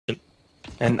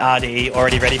And rDeeW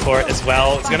already ready for it as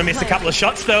well. It's going to miss a couple of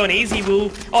shots though, and eezy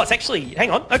will... Oh, it's actually... Hang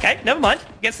on. Okay, never mind.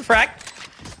 Gets the frag.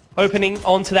 Opening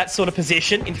onto that sort of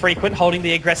position. InfrequeNt holding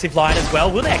the aggressive line as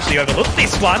well. Will they actually overlook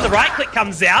this one? The right click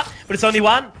comes out, but it's only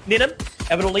one. NINIM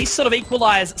able to at least sort of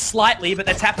equalize slightly, but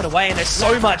they're tapping away, and there's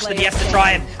so much that he has to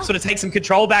try and sort of take some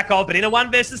control back of. But in a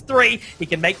 1 versus 3, he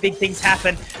can make big things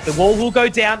happen. The wall will go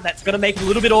down. That's going to make it a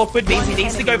little bit awkward. Means he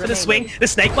needs to go for the swing. The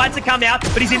snake bites have come out,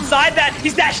 but he's inside that.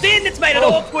 He's dashed in. It's made it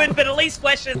awkward, but at least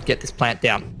Fweshest get this plant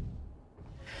down.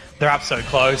 They're up so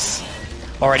close.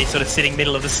 Already sort of sitting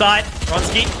middle of the site.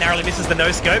 WRONSKI narrowly misses the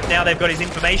no-scope. Now they've got his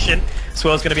information.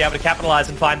 Swerl's going to be able to capitalize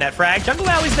and find that frag.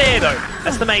 JungleWow is there, though.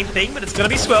 That's the main thing, but it's going to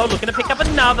be Swerl looking to pick up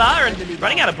another. And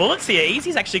running out of bullets here.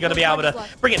 eezy's actually going to be able to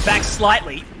bring it back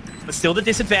slightly, but still the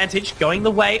disadvantage going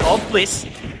the way of Bliss.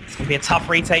 It's going to be a tough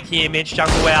retake here, Mitch.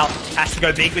 JungleWow has to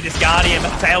go big with his Guardian,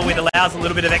 but Tailwind allows a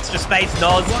little bit of extra space.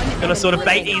 Noz going to sort of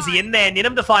bait eezy in there.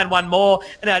 NINIM to find one more,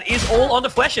 and now it is all on to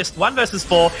Fweshest. 1 versus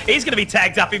 4. He's going to be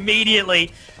tagged up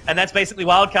immediately. And that's basically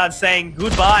Wildcard saying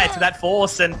goodbye to that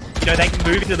force, and you know they can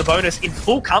move into the bonus in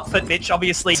full comfort. Mitch,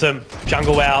 obviously, some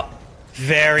JungleWow,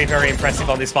 very, very impressive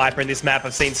on this Viper in this map.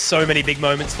 I've seen so many big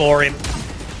moments for him,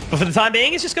 but for the time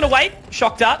being, he's just going to wait.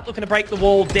 Shock Dart looking to break the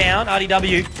wall down.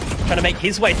 rDeeW trying to make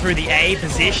his way through the A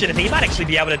position, and he might actually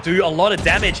be able to do a lot of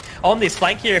damage on this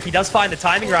flank here if he does find the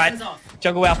timing right.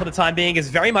 JungleWow for the time being has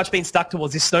very much been stuck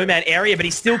towards this snowman area, but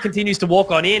he still continues to walk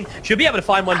on in. Should be able to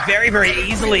find one very, very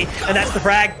easily, and that's the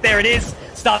frag. There it is.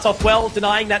 Starts off well,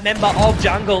 denying that member of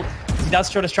jungle. He does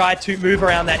try to move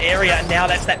around that area, and now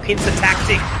that's that pincer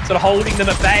tactic, sort of holding them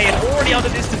at bay, and already onto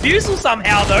this defusal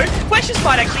somehow, though. Fweshest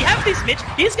might actually have this, Mitch.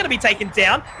 He's going to be taken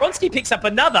down. WRONSKI picks up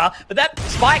another, but that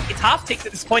spike, it's half-ticked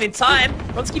at this point in time.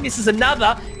 WRONSKI misses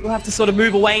another. He'll have to sort of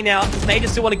move away now. Does Major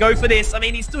still want to go for this? I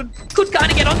mean, he still could kind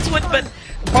of get onto it, but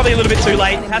probably a little bit too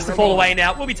late. Has to fall away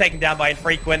now. Will be taken down by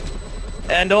InfrequeNt.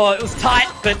 And it was tight,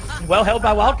 but well held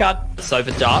by Wildcard. It's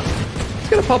over Dart.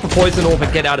 Going to pop a poison orb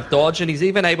and get out of dodge, and he's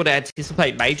even able to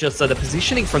anticipate Major, so the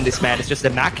positioning from this man is just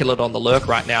immaculate on the lurk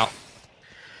right now.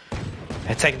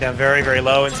 They're taken down very, very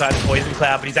low inside the poison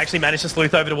cloud, but he's actually managed to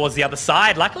sleuth over towards the other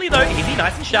side. Luckily, though, eezy,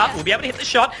 nice and sharp, will be able to hit the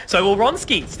shot. So will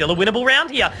WRONSKI. Still a winnable round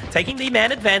here, taking the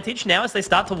man advantage now as they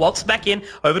start to waltz back in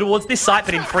over towards this site,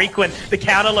 but InfrequeNt, the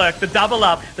counter lurk, the double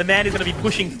up. The man is going to be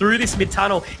pushing through this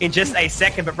mid-tunnel in just a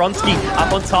second, but WRONSKI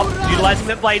up on top, utilizing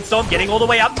the Blade Storm, getting all the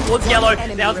way up towards yellow.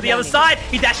 Now to the other side,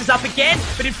 he dashes up again,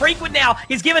 but InfrequeNt now,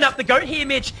 he's given up the goat here,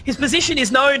 Mitch. His position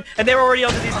is known, and they're already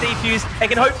onto this defuse. They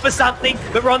can hope for something,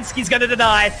 but WRONSKI's going to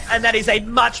deny, and that is a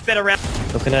much better round.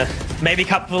 Looking to maybe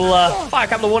fire a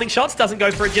couple of warning shots. Doesn't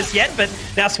go for it just yet, but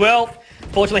now Swerl,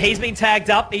 fortunately, he's been tagged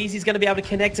up. eezy's going to be able to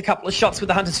connect a couple of shots with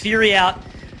the Hunter's Fury out,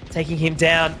 taking him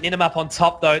down. NINIM up on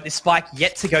top, though. This spike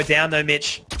yet to go down, though,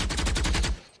 Mitch.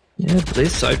 Yeah,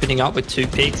 Bliss opening up with 2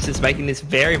 picks is making this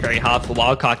very, very hard for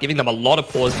Wildcard, giving them a lot of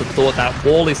pause for thought. That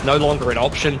wall is no longer an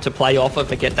option to play off of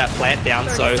and get that plant down,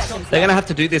 so they're going to have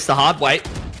to do this the hard way.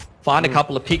 Find a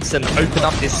couple of picks and open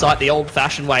up this site the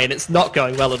old-fashioned way, and it's not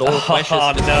going well at all.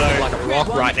 Fweshest is no. like a rock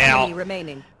right now.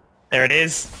 There it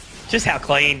is. Just how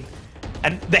clean.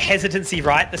 And the hesitancy,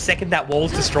 right? The second that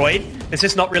wall's destroyed, there's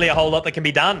just not really a whole lot that can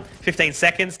be done. 15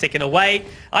 seconds, ticking away.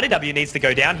 rDeeW needs to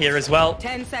go down here as well.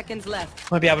 10 seconds left.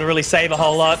 Won't be able to really save a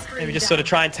whole lot. Maybe just sort of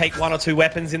try and take 1 or 2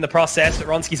 weapons in the process, but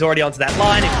WRONSKI's already onto that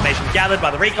line. Information gathered by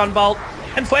the Recon Bolt.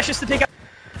 And Fweshest to pick up.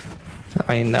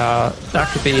 I mean, that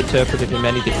could be interpreted in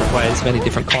many different ways, many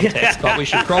different contexts, but we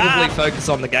should probably focus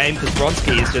on the game because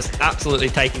WRONSKI is just absolutely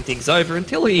taking things over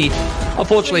until he,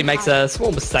 unfortunately, makes a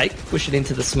small mistake, pushing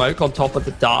into the smoke on top of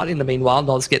the dart. In the meanwhile,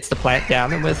 Noz gets the plant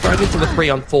down, and we're thrown into the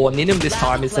 3-on-4. NINIM this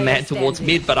time is the man towards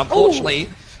mid, but unfortunately,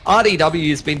 rDeeW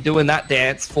has been doing that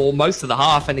dance for most of the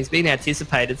half, and he's been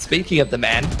anticipated. Speaking of the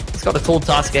man, he's got a tall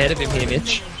task ahead of him here,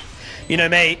 Mitch. You know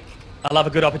me. I love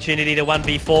a good opportunity to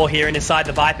 1v4 here and inside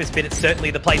the Viper's pit. It's certainly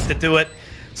the place to do it.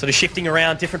 Sort of shifting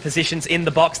around different positions in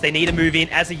the box. They need to move in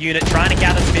as a unit, trying to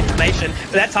gather some information.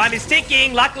 But that time is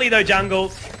ticking. Luckily, though,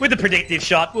 Jungle, with the predictive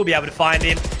shot, we'll be able to find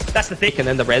him. That's the thing. And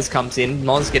then the res comes in.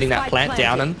 Noz getting that plant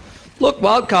down. And look,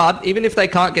 Wildcard, even if they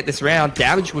can't get this round,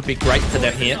 damage would be great for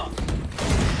them here.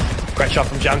 Great shot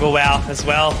from JungleWow as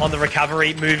well on the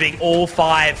recovery, moving all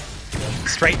 5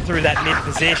 straight through that mid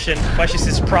position. Fweshest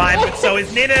is primed, but so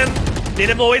is NINIM.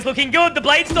 NINIM always looking good. The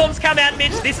Blade Storms come out,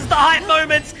 Mitch. This is the hype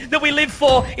moments that we live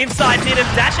for inside NINIM.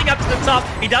 Dashing up to the top.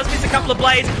 He does miss a couple of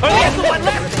blades. Only has the 1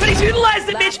 left, but he's utilized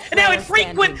it, Mitch. And now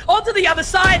InfrequeNt onto the other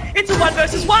side. It's a 1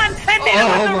 versus 1. And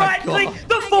NINIM with the right click.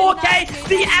 The 4K.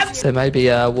 The abs. There may be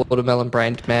a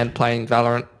watermelon-brained man playing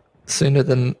Valorant sooner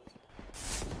than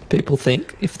people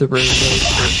think, if the rumor is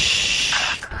true.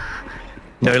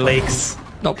 No leaks.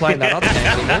 Not playing that other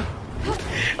game anymore.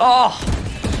 Oh!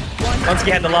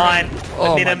 WRONSKI had the line.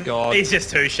 Oh my NINIM, God. he's just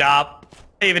too sharp.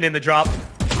 Even in the drop,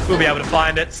 we'll be able to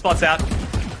find it. Spots out.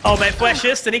 Oh, mate,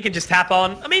 Fweshest, and he can just tap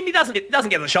on. I mean, he doesn't get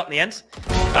the shot in the end.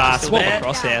 Swap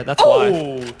across here, that's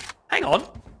why. Hang on.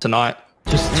 Tonight.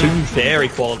 Just two very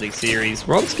quality series.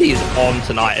 WRONSKI is on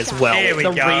tonight as well. There we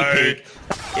The go. repeat.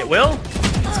 It will.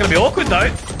 It's going to be awkward,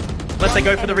 though. Unless they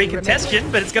go for the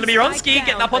recontestation, but it's going to be WRONSKI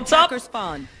getting up on top.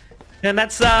 And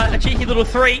that's a cheeky little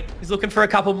 3. He's looking for a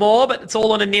couple more, but it's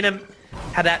all on a NINIM.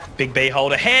 Had that big B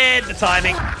hold ahead. The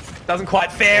timing doesn't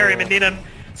quite fare him, and NINIM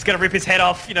is going to rip his head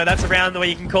off. You know, that's around the way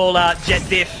you can call jet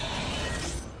diff.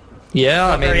 Yeah, Not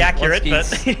I mean, very accurate, but...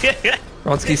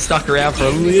 WRONSKI stuck around for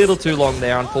a little too long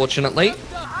there, unfortunately.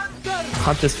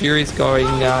 Hunter's Fury's going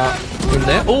in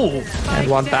there. Ooh. And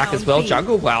one back as well.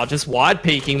 Jungle Wow just wide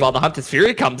peeking while the Hunter's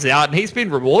Fury comes out, and he's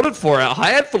been rewarded for it. A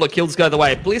handful of kills go the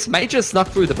way. Bliss may just snuck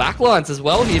through the backlines as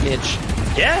well here, Mitch.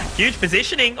 Yeah, huge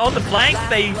positioning on the flank.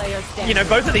 They, you know,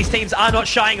 both of these teams are not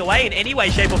shying away in any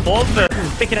way, shape, or form for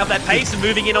picking up that pace and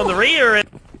moving in on the rear. And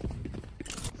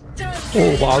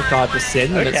Oh, Wildcard just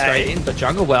sending it straight in, but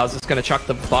Jungle Wow's just going to chuck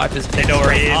the Vipers. they know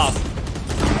where he is.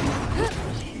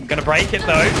 Gonna break it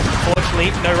though.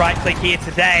 Unfortunately, no right click here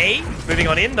today. Moving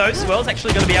on in though, Swerl's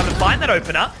actually going to be able to find that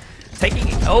opener. Taking,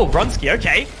 oh, WRONSKI,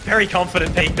 okay. Very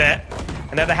confident peek there.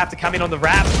 And now they have to come in on the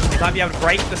wrap. They might be able to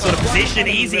break the sort of position.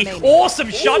 eezy. Awesome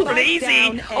shot from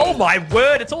eezy. Oh my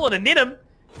word, it's all in a NINIM.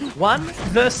 1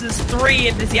 versus 3,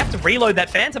 and does he have to reload that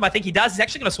Phantom? I think he does. He's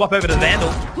actually going to swap over to the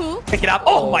Vandal. Pick it up.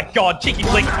 Oh my god, cheeky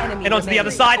flick. And onto the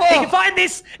other side. He can find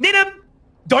this. NINIM,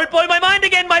 don't blow my mind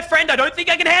again, my friend. I don't think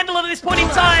I can handle it at this point in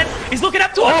time. He's looking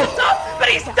up towards the top, but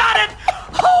he's done it.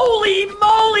 Holy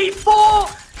moly, 4.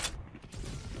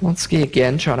 WRONSKI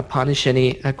again trying to punish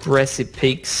any aggressive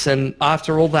peaks, and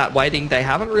after all that waiting, they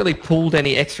haven't really pulled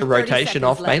any extra rotation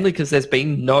off, mainly because there's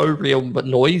been no real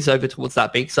noise over towards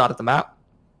that big side of the map.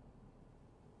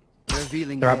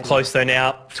 They're up close though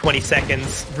now. 20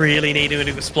 seconds. Really needing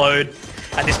to explode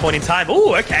at this point in time.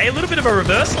 Ooh, okay. A little bit of a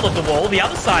reversal of the wall. The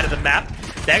other side of the map.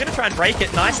 They're going to try and break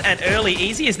it nice and early.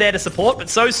 eezy is there to support, but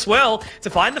so Swerl to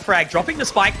find the frag, dropping the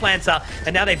spike planter,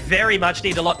 and now they very much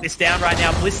need to lock this down right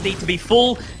now. Bliss need to be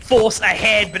full force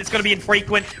ahead, but it's going to be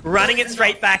InfrequeNt, running it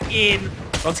straight back in.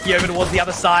 WRONSKI over towards the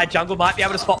other side. Jungle might be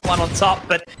able to spot one on top,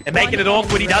 but they're making it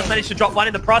awkward. He does manage to drop one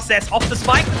in the process. Off the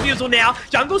spike refusal now.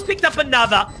 Jungle's picked up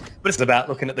another, but it's about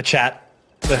looking at the chat.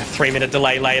 The 3-minute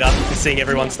delay later, seeing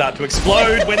everyone start to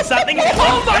explode when something is...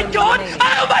 Oh my god!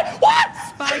 Oh my... What?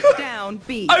 Spike down,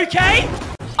 B. Okay,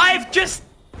 I've just...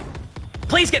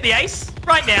 Please get the ace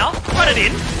right now. Run it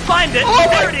in. Find it. Oh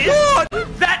there my it is.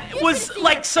 God. That was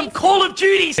like some Call of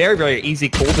Duty. Very, very easy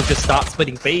call to just start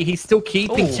splitting B. He's still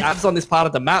keeping tabs on this part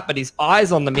of the map, but his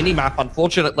eyes on the mini-map,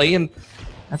 unfortunately, and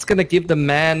that's going to give the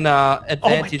man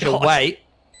advantage away.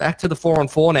 Back to the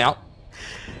 4-on-4 now.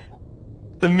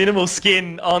 The minimal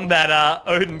skin on that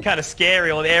Odin kind of scary,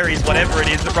 or the Ares, whatever it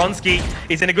is. But WRONSKI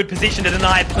is in a good position to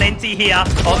deny plenty here.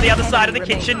 On the other side of the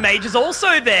kitchen, Mage is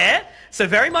also there. So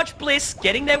very much Bliss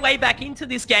getting their way back into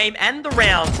this game and the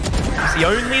round. See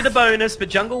only the bonus, but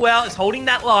Jungle Wow is holding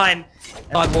that line.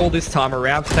 All this time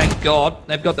around, thank God.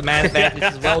 They've got the man advantage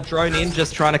as well. Drone in,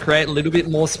 just trying to create a little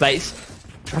bit more space.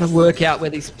 Trying to work out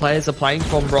where these players are playing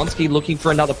from. WRONSKI looking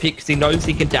for another pick because he knows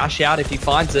he can dash out if he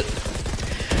finds it.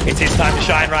 It's his time to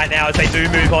shine right now as they do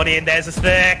move on in. There's a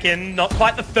second, not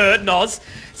quite the third Noz.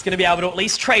 It's going to be able to at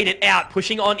least trade it out,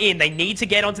 pushing on in. They need to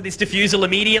get onto this defusal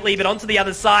immediately, but onto the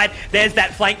other side, there's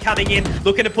that flank coming in,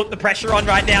 looking to put the pressure on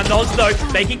right now. Noz,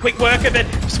 though, making quick work of it.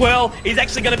 Swerl is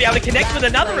actually going to be able to connect with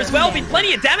another as well. Been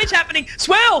plenty of damage happening.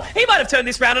 Swerl, he might have turned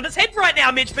this round on its head right now,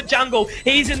 Mitch, but Jungle,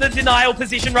 he's in the denial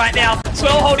position right now.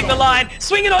 Swerl holding the line,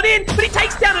 swinging on in, but he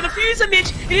takes down a diffuser, Mitch.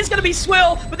 It is going to be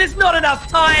Swerl, but there's not enough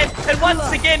time. And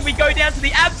once again, we go down to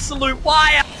the absolute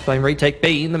wire. Playing retake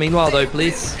B. In the meanwhile, though,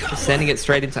 Bliss just sending it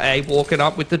straight into A, walking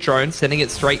up with the drone, sending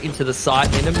it straight into the site.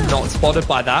 NINIM not spotted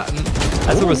by that, and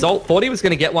as a result, thought he was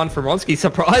going to get one from WRONSKI.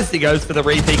 Surprised he goes for the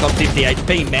repeat on 50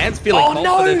 HP. Man's feeling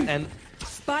confident, and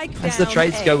as the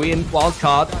trades go in,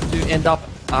 Wildcard to end up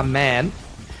a man.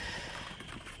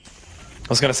 I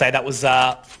was going to say that was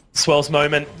Swell's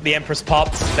moment. The Empress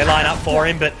popped. They line up for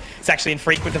him, but it's actually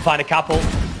InfrequeNt to find a couple.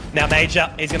 Now Major,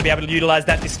 he's going to be able to utilize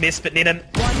that dismiss, but NINIM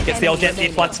gets the old jet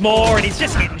diff once more, and he's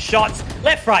just hitting shots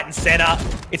left, right, and center.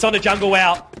 It's on to Jungle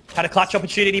Wow. Had a clutch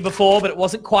opportunity before, but it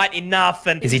wasn't quite enough.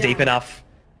 And is he deep enough?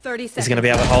 30 seconds. He's going to be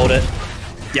able to hold it.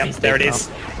 Yep, there it is.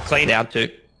 Clean. Down two.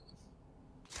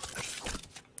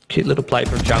 Cute little play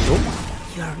from Jungle.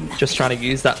 Just trying to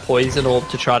use that poison orb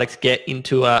to try to get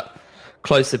into a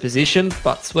closer position,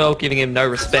 but Swerl giving him no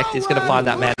respect is going to find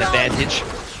that man advantage.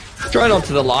 Drone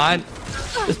onto the line,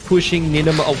 just pushing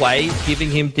NINIM away, giving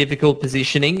him difficult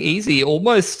positioning. eezy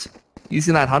almost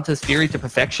using that Hunter's Fury to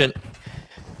perfection.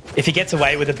 If he gets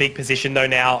away with a big position though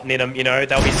now, NINIM, you know,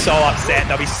 they'll be so upset,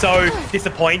 they'll be so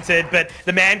disappointed, but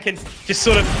the man can just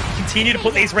sort of continue to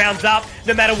put these rounds up,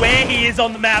 no matter where he is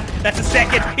on the map. That's a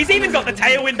second. He's even got the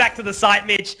tailwind back to the site,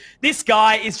 Mitch. This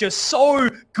guy is just so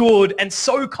good and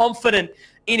so confident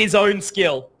in his own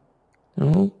skill.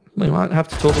 Oh, we might have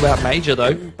to talk about Major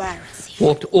though.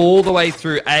 Walked all the way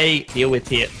through A, deal with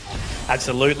here.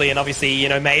 Absolutely, and obviously, you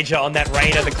know, Major on that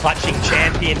Reina, the clutching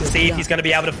champion, to see if he's going to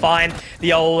be able to find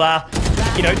the old,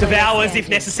 you know, devours if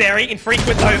necessary.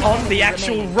 InfrequeNt though on the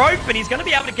actual rope, and he's going to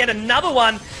be able to get another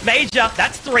one. Major,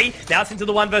 that's 3. Now it's into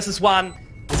the 1 versus 1.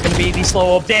 It's going to be the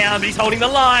slow orb down, but he's holding the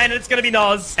line, and it's going to be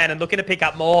Noz. And looking to pick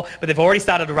up more, but they've already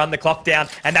started to run the clock down,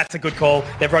 and that's a good call.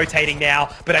 They're rotating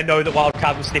now, but I know that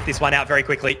Wildcard will sniff this one out very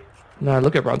quickly. No,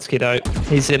 look at WRONSKI though.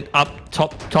 He's in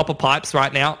top of pipes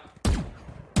right now.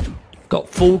 Got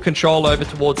full control over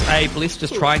towards A. Bliss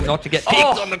just trying not to get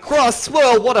picked on the cross.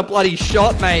 Swerl, what a bloody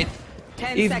shot, mate.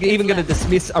 He's even going to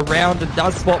dismiss a round and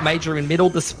does spot Major in middle.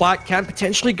 The spike can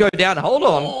potentially go down. Hold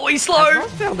on. Oh, he's slow. Has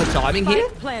found the timing here.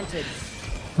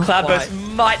 Cloudburst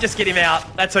might just get him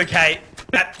out. That's okay.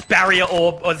 That barrier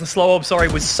orb, or the slow orb, sorry,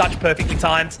 was such perfectly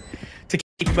timed to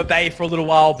keep him at bay for a little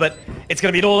while, but it's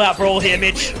going to be an all-out brawl here,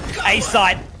 Mitch. A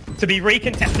site to be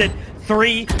recontested.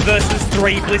 3 versus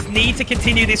 3. Bliss need to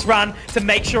continue this run to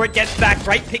make sure it gets back.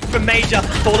 Great pick from Major,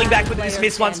 falling back with the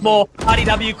dismiss once more.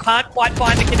 rDeeW can't quite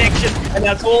find the connection, and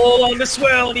that's all on the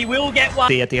Swerl, and he will get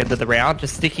one. At the end of the round,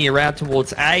 just sticking around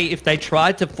towards A. If they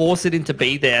tried to force it into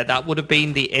B there, that would have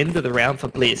been the end of the round for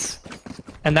Bliss.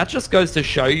 And that just goes to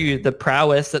show you the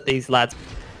prowess that these lads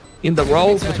in the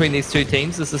roles between these two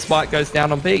teams as the spike goes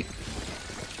down on B.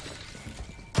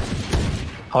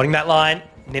 Holding that line,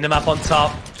 NINIM up on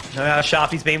top. Know how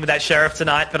sharp he's been with that Sheriff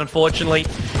tonight, but unfortunately,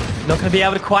 not going to be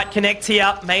able to quite connect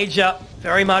here. Major,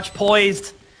 very much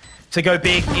poised to go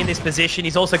big in this position.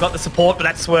 He's also got the support for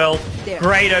that Swerl.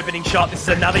 Great opening shot. This is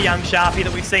another young Sharpie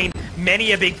that we've seen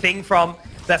many a big thing from.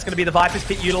 That's going to be the Viper's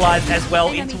Pit utilised as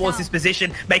well in towards this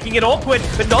position, making it awkward.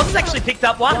 But Noz has actually picked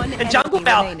up one, and Jungle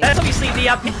Bow, that's obviously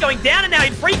the pit going down, and now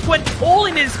InfrequeNt all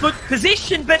in his good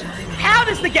position. But how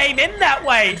does the game end that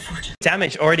way?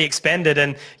 Damage already expended,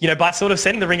 and you know, by sort of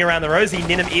setting the ring around the rosy,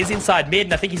 NINIM is inside mid,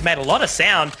 and I think he's made a lot of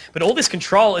sound, but all this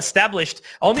control established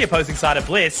on the opposing side of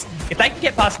Bliss. If they can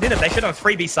get past NINIM, they should have a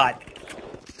freebie side.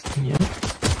 Yeah.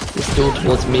 This duel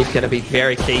towards mid going to be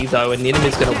very key though, and NINIM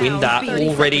is going to win that.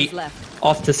 Already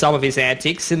off to some of his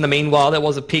antics. In the meanwhile, there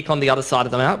was a pick on the other side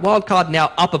of the map. Wildcard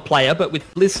now up a player, but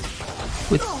with Bliss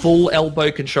with full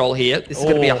elbow control here, this is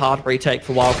going to be a hard retake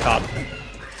for Wildcard.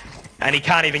 And he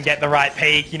can't even get the right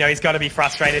peak. You know, he's got to be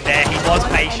frustrated there. He was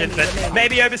patient, but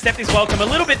maybe overstepped his welcome a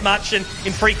little bit much, and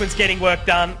InfrequeNt's getting work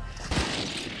done.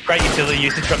 Great utility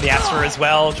usage from the Asuna as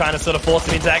well, trying to sort of force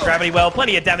him into that gravity well.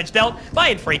 Plenty of damage dealt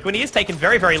by InfrequeNt. He is taken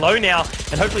very, very low now,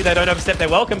 and hopefully they don't overstep their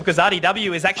welcome because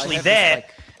rDeeW is actually there.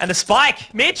 And the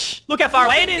spike, Mitch, look how far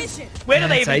away it is. Where do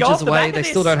they even go off the back of this? They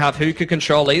still don't have hookah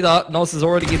control either. Noz is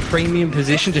already in premium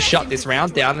position to shut this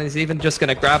round down, and he's even just going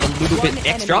to grab a little bit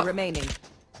extra.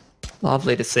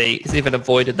 Lovely to see. He's even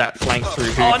avoided that flank through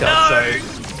hookah. Oh, no.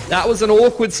 So that was an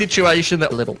awkward situation.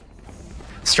 That little.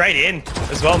 Straight in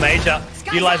as well, Major.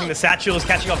 Utilising the satchels,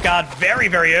 catching off guard very,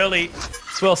 very early.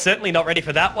 Swerl certainly not ready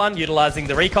for that one. Utilising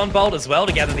the recon bolt as well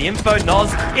to gather the info.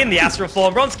 Noz in the Astra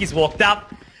form. WRONSKI's walked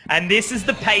up. And this is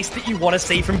the pace that you want to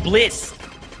see from Bliss.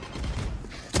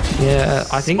 Yeah,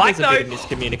 I think there's a bit of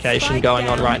miscommunication going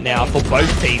on right now for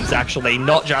both teams, actually,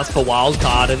 not just for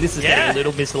Wildcard. And this is getting a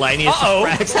little miscellaneous.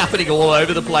 Frags happening all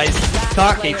over the place.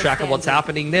 Can't keep track of what's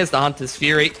happening. There's the Hunter's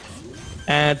Fury.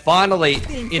 And finally,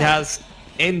 it has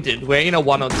ended. We're in a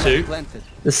 1-on-2.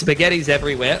 The spaghetti's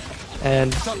everywhere.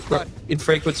 And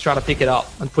InfrequeNt's trying to pick it up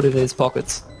and put it in his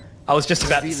pockets. I was just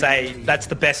about to say, that's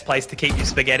the best place to keep your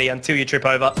spaghetti until you trip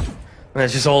over. And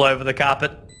it's just all over the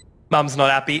carpet. Mum's not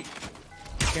happy.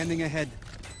 Standing ahead.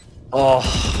 Oh,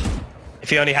 if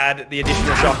he only had the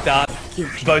additional shock dart.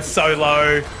 Both so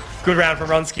low. Good round from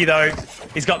WRONSKI though.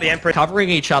 He's got the Emperor. Covering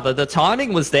each other. The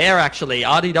timing was there actually.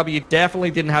 rDeeW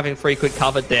definitely didn't have InfrequeNt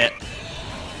covered there.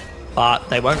 But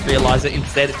they won't realise it.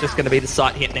 Instead, it's just going to be the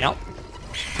site hit now.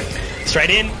 Straight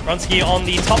in, WRONSKI on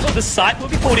the top of the site will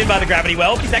be pulled in by the gravity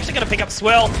well. He's actually going to pick up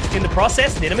Swerl in the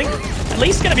process. NINIM at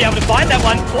least going to be able to find that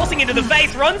one, forcing into the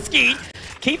face. WRONSKI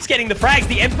keeps getting the frags.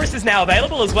 The Empress is now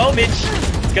available as well, Mitch.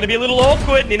 It's going to be a little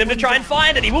awkward. NINIM to try and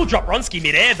find it. He will drop WRONSKI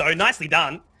mid-air though. Nicely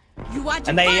done.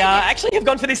 And they actually have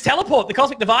gone for this teleport. The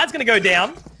Cosmic Divide's going to go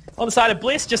down on the side of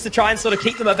Bliss just to try and sort of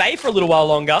keep them at bay for a little while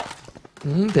longer.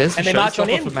 There's and the they march on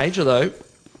showstopper in. for Major, though.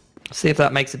 See if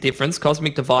that makes a difference.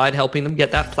 Cosmic Divide helping them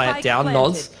get that plant down.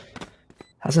 Noz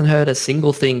hasn't heard a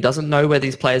single thing, doesn't know where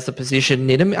these players are positioned.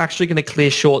 NINIM actually going to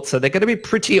clear short, so they're going to be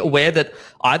pretty aware that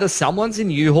either someone's in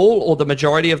U-Haul or the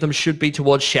majority of them should be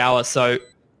towards Shower. So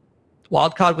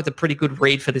Wildcard with a pretty good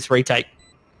read for this retake.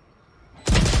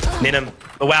 NINIM,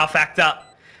 the wow factor.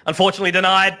 Unfortunately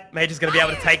denied. Major's going to be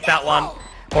able to take that one.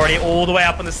 Already all the way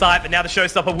up on the site, but now the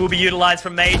showstopper will be utilised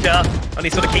from Major. Only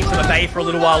sort of keeps them at bay for a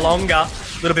little while longer.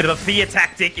 A little bit of a fear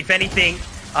tactic, if anything.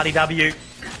 rDeeW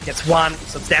gets one,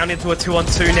 so it's down into a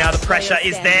 2-on-2 now. The pressure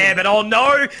is there, but oh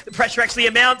no! The pressure actually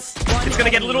amounts. It's going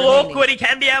to get a little awkward. He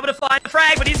can be able to find the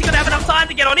frag, but is he going to have enough time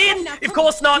to get on in? Of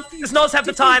course not. Does Noz have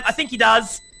the time? I think he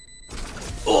does.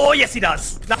 Oh, yes he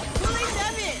does. No.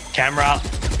 Camera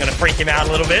going to freak him out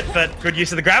a little bit, but good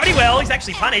use of the gravity. Well, he's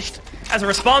actually punished as a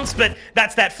response, but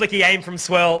that's that flicky aim from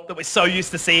Swerl that we're so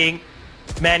used to seeing.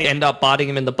 Man, end up biting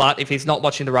him in the butt if he's not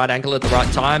watching the right angle at the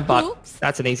right time, but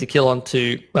that's an easy kill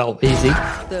onto, well,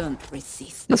 eezy. Don't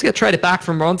resist. Let's get traded back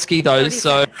from WRONSKI though,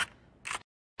 so...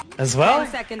 As well,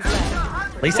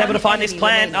 at least able to find this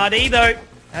plant. rD though,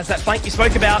 has that flank you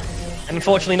spoke about. And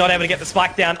unfortunately not able to get the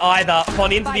spike down either.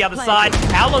 On into the other side.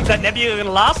 How long's that Nebula going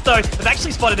to last though? They've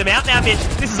actually spotted him out now, Mitch.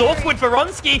 This is awkward for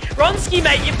WRONSKI. WRONSKI,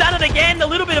 mate, you've done it again. A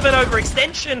little bit of an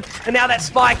overextension. And now that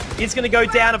spike is going to go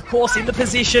down, of course, in the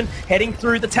position. Heading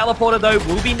through the teleporter though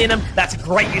will be NINIM. That's a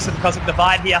great use of the Cosmic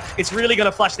Divide here. It's really going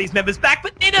to flush these members back.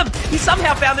 But NINIM, he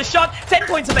somehow found the shot. 10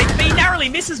 points of HP. Narrowly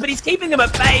misses, but he's keeping them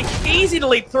at bay. Easy to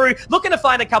leap through. Looking to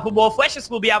find a couple more. Fweshest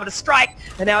will be able to strike.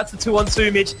 And now it's the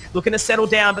 2-on-2, Mitch. Looking to settle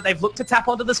down, but they've looked to tap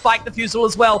onto the spike defusal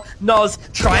as well. Noz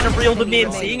trying to reel them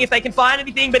in, seeing if they can find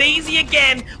anything, but eezy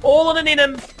again, all on an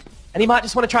NINIM. And he might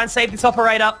just want to try and save this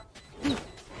operator.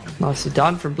 Nicely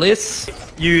done from Bliss.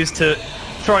 Used to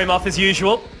throw him off as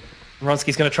usual.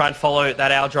 WRONSKI's going to try and follow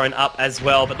that owl drone up as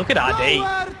well, but look at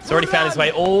rD. He's already found his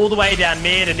way all the way down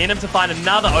mid, and NINIM to find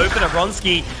another opener.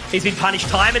 WRONSKI, he's been punished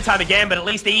time and time again, but at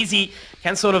least eezy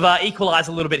can sort of equalize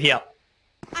a little bit here.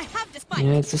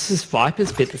 Yeah, this is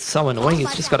Viper's bit that's so annoying.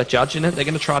 He's just got a judge in it. They're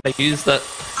going to try to use the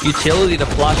utility to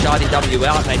flush rDeeW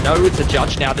out. They know it's a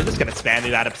judge now. They're just going to spam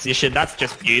him out of position. That's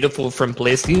just beautiful from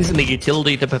Bliss. Using the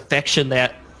utility to perfection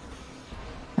there.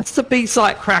 That's the B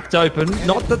site cracked open.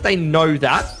 Not that they know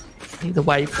that. Either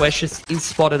way, Fweshest is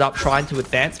spotted up trying to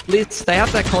advance. Bliss, they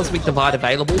have that Cosmic Divide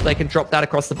available. They can drop that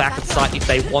across the back of the site if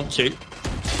they want to.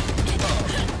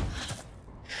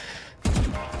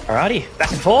 Alrighty,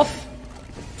 back and forth.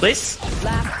 Bliss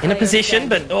in a position,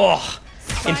 but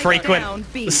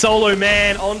InfrequeNt, the solo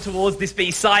man on towards this B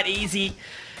site. eezy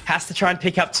has to try and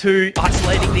pick up two,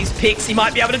 isolating these picks. He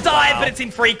might be able to dive, but it's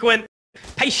InfrequeNt.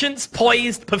 Patience,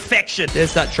 poised, perfection.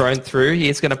 There's that drone through. He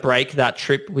is going to break that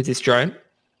trip with his drone.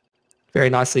 Very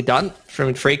nicely done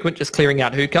from InfrequeNt, just clearing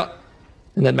out Hookah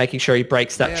and then making sure he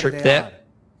breaks that trip there.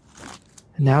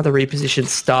 And now the reposition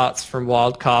starts from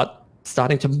Wildcard.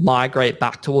 Starting to migrate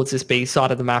back towards this B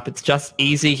side of the map. It's just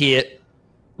eezy here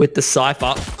with the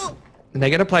Cypher. And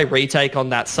they're going to play retake on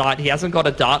that site. He hasn't got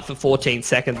a dart for 14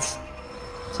 seconds.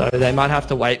 So they might have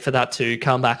to wait for that to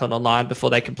come back on online before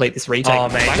they complete this retake. Oh,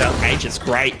 Major's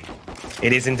great.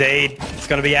 It is indeed. It's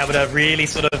going to be able to really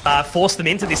sort of force them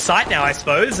into this site now, I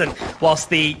suppose. And whilst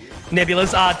the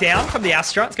Nebulas are down from the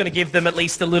Astra, it's going to give them at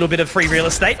least a little bit of free real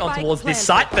estate on towards this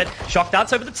site. But Shock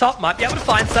Darts over the top might be able to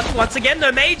find something once again.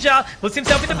 No Major puts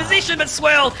himself into position, but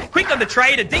Swerl quick on the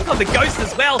trade, a dink on the Ghost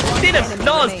as well. NINIM,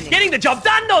 Noz getting the job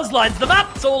done. Noz lines them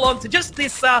up. It's all on to just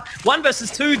this 1 versus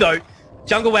 2 though.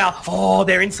 Jungle Wow, oh,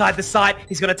 they're inside the site.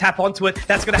 He's going to tap onto it.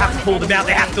 That's going to have to pull them out.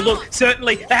 They have to look.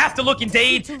 Certainly, they have to look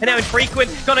indeed. And now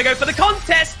InfrequeNt going to go for the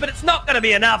contest, but it's not going to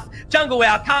be enough. Jungle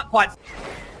Wow can't quite...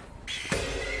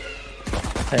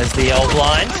 There's the old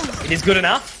blind. It is good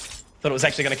enough. Thought it was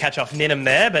actually going to catch off NINIM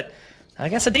there, but I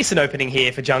guess a decent opening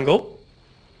here for Jungle.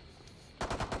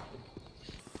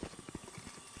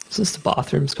 It's just a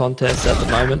bathrooms contest at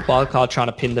the moment. Wildcard trying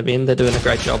to pin them in. They're doing a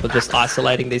great job of just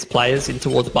isolating these players in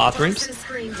towards bathrooms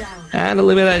and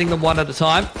eliminating them one at a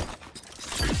time.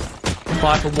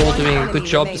 Viper Wall doing a good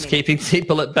job just keeping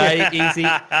people at bay. eezy.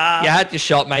 You had your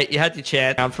shot, mate. You had your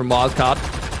chance. Down from Wildcard.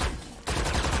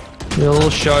 We'll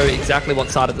show exactly what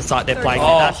side of the site they're playing.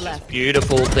 That's just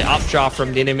beautiful. The updraft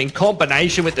from NINIM in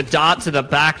combination with the dart to the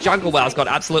back. Jungle Wow's got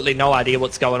absolutely no idea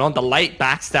what's going on. The late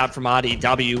backstab from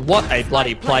rDeeW. What a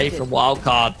bloody play from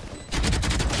Wildcard.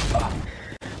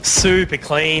 Super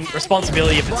clean.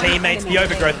 Responsibility of the teammates. The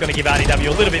overgrowth going to give rDeeW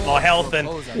a little bit more health. And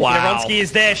WRONSKI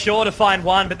is there, sure to find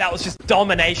one, but that was just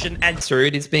domination. And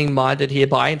Swerl is being minded here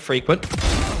by InfrequeNt.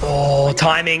 Oh,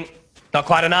 timing. Not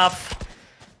quite enough.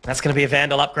 That's going to be a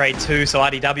Vandal upgrade too, so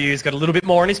rDeeW's got a little bit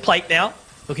more on his plate now.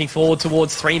 Looking forward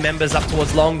towards 3 members up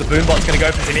towards long. The Boombot's going to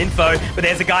go for some info, but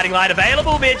there's a guiding light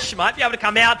available. Mitch might be able to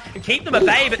come out and keep them at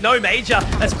bay, but no major.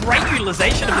 That's great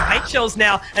utilization of the paint shells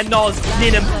now. And Noz,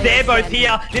 NINIM, they're both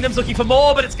here. NINIM's looking for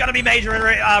more, but it's going to be Major and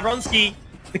WRONSKI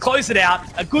to close it out.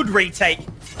 A good retake.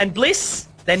 And Bliss,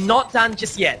 they're not done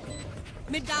just yet.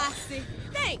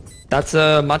 Thanks. That's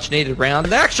a much-needed round.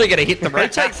 They're actually going to hit the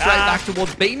rotate straight back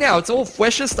towards B now. It's all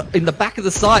Fweshest in the back of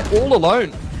the site, all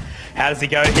alone. How does he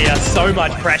go here? So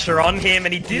much pressure on him,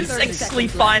 and he did successfully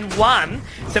find one.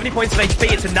 70 points of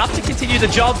HP, it's enough to continue the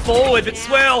job forward, but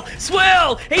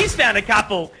Swerl, he's found a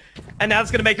couple. And now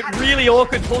it's going to make it really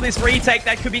awkward for this retake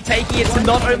that could be taking it to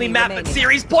not only map, but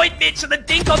series point. Mitch and the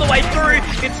dink on the way through.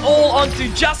 It's all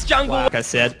onto just jungle. Like I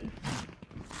said,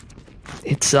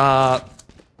 it's,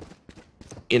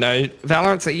 you know,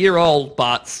 Valorant's a year old,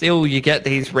 but still you get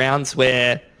these rounds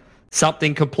where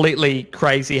something completely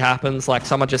crazy happens, like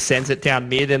someone just sends it down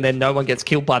mid and then no one gets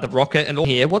killed by the rocket. And all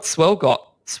here, what's Swerl got?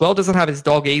 Swerl doesn't have his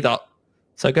dog either.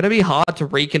 So going to be hard to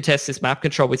recontest this map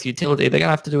control with utility. They're going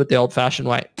to have to do it the old-fashioned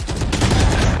way.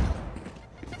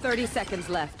 30 seconds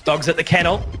left. Dog's at the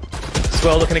kennel.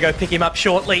 Swerl looking to go pick him up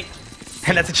shortly.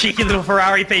 And that's a cheeky little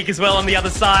Ferrari peek as well on the other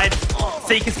side.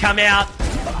 Seekers come out.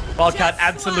 Wildcard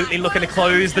absolutely looking to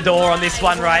close the door on this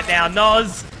one right now.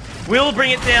 Noz will bring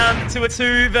it down to a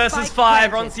 2 versus 5.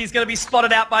 WRONSKI's going to be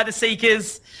spotted out by the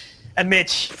Seekers. And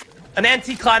Mitch, an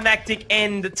anticlimactic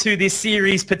end to this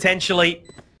series potentially.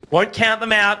 Won't count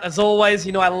them out. As always,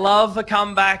 you know, I love a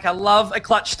comeback. I love a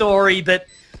clutch story, but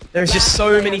there's just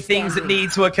so many things that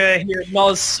need to occur here.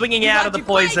 Noz swinging out of the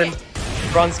poison.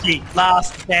 WRONSKI,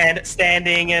 last man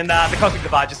standing, and the Cosmic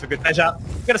Divide just for good measure. I'm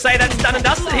going to say that's done and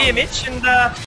dusted here, Mitch, and